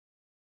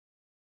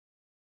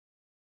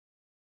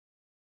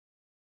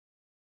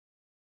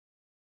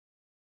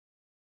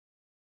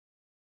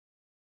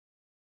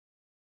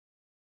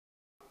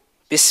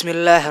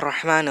Bismillah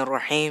ar-Rahman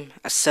ar-Rahim.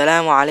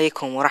 Assalamu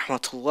alaikum wa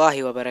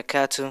rahmatullahi wa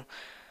barakatuh.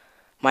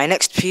 My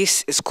next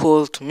piece is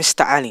called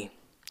Mr. Ali.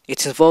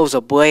 It involves a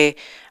boy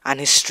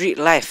and his street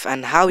life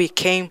and how he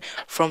came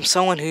from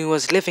someone who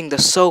was living the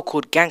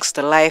so-called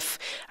gangster life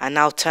and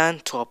now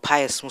turned to a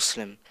pious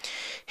Muslim.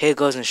 Here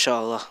goes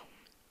inshallah.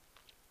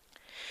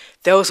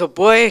 There was a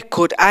boy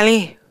called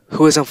Ali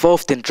who was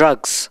involved in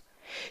drugs.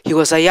 He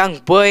was a young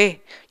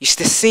boy, used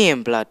to see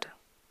in blood.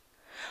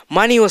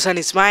 Money was on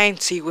his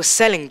mind, so he was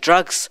selling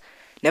drugs.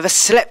 Never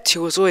slept, he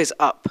was always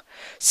up.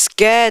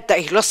 Scared that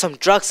he lost some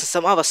drugs and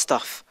some other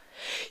stuff.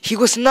 He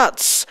was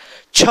nuts,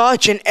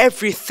 charging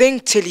everything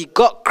till he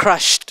got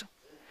crushed.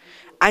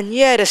 And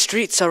yeah, the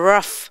streets are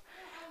rough,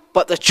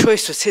 but the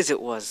choice was his, it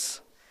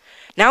was.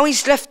 Now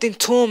he's left in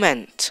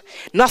torment,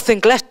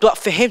 nothing left but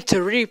for him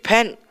to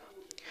repent.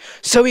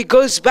 So he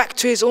goes back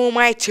to his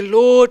almighty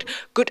Lord,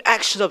 good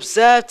actions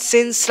observed,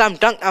 sins slam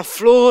dunked and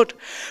flawed,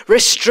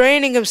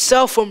 restraining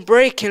himself from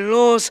breaking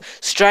laws,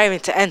 striving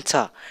to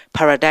enter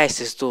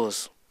paradise's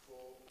doors.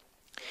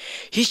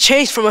 He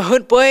changed from a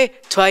hood boy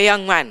to a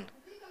young man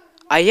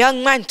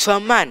to a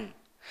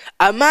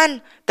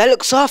man that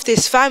looks after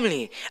his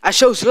family and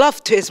shows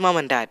love to his mum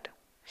and dad.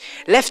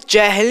 Left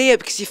Jahiliyyah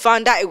because he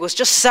found out it was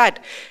just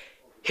sad.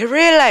 He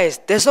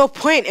realized there's no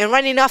point in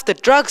running after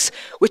drugs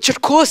which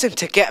would cause him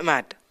to get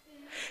mad.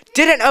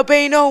 Didn't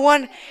obey no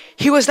one,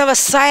 he was never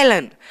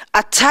silent,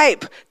 a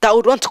type that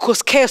would want to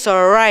cause chaos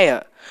or a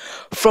riot.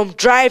 From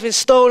driving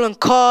stolen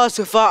cars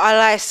without a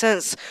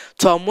license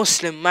to a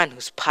Muslim man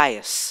who's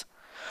pious.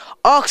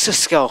 Ask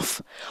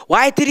yourself,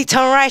 why did he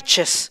turn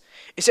righteous?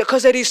 Is it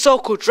because of these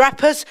so-called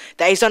rappers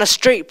that he's on a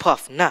straight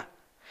path? Nah,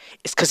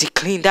 it's because he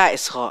cleaned out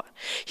his heart.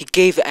 He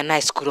gave it a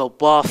nice good old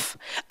bath.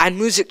 And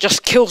music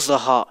just kills the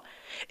heart.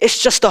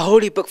 It's just a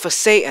holy book for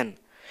Satan.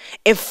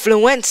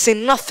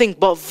 Influencing nothing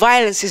but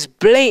violence is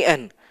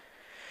blatant.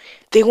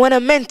 They want to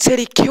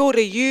mentally kill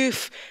the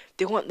youth.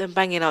 They want them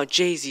banging out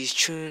Jay-Z's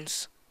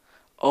tunes.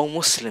 Oh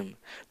Muslim,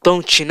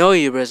 don't you know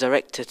you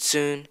resurrected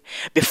soon?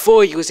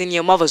 Before you was in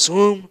your mother's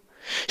womb.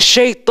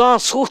 Shaitan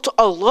swore to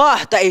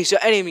Allah that he's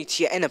your enemy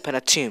to your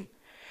independent tomb.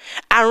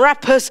 And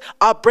rappers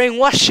are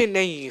brainwashing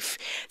the youth.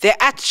 Their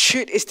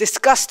attitude is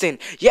disgusting,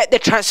 yet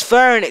they're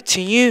transferring it to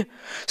you.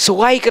 So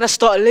why are you going to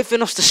start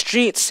living off the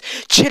streets,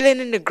 chilling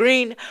in the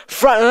green,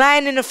 front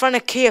line in front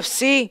of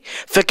KFC?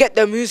 Forget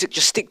the music,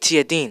 just stick to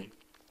your deen.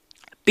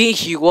 Be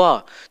who you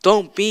are,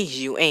 don't be who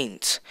you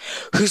ain't.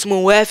 Who's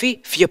more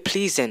worthy for your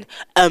pleasing?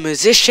 A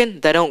musician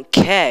that don't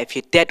care if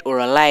you're dead or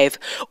alive,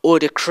 or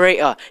the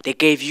creator that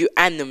gave you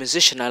and the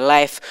musician a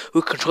life,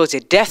 who controls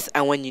your death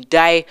and when you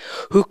die,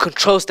 who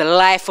controls the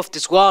life of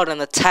this world and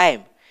the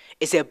time?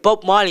 Is it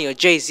Bob Marley or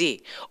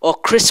Jay-Z, or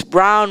Chris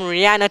Brown,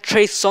 Rihanna,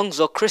 Trey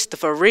Songz, or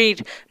Christopher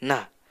Reed?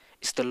 Nah,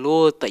 it's the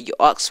Lord that you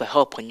ask for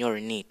help when you're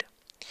in need.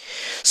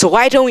 So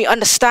why don't we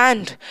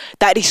understand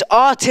that these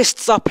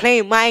artists are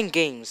playing mind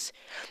games?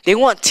 They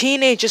want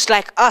teenagers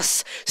like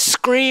us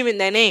screaming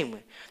their name.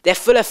 They're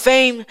full of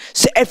fame,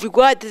 so every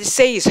word that they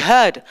say is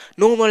heard,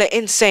 normal or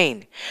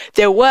insane.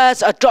 Their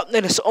words are dropped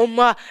in this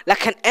ummah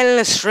like an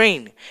endless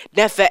rain.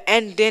 Never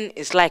ending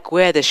is like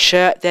we're the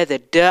shirt, they're the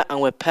dirt,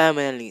 and we're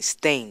permanently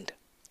stained.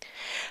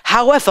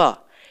 However,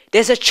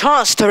 there's a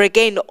chance to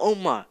regain the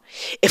ummah.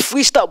 If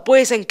we stop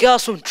boys and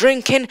girls from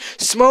drinking,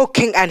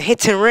 smoking, and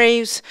hitting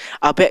raves,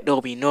 I bet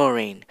there'll be no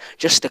rain.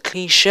 Just a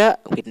clean shirt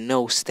with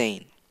no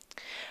stain.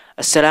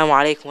 Assalamu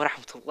alaikum wa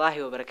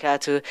rahmatullahi wa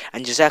barakatuh,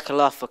 and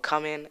jazakallah for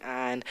coming,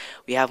 and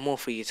we have more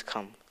for you to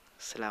come.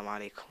 Assalamu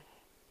alaikum.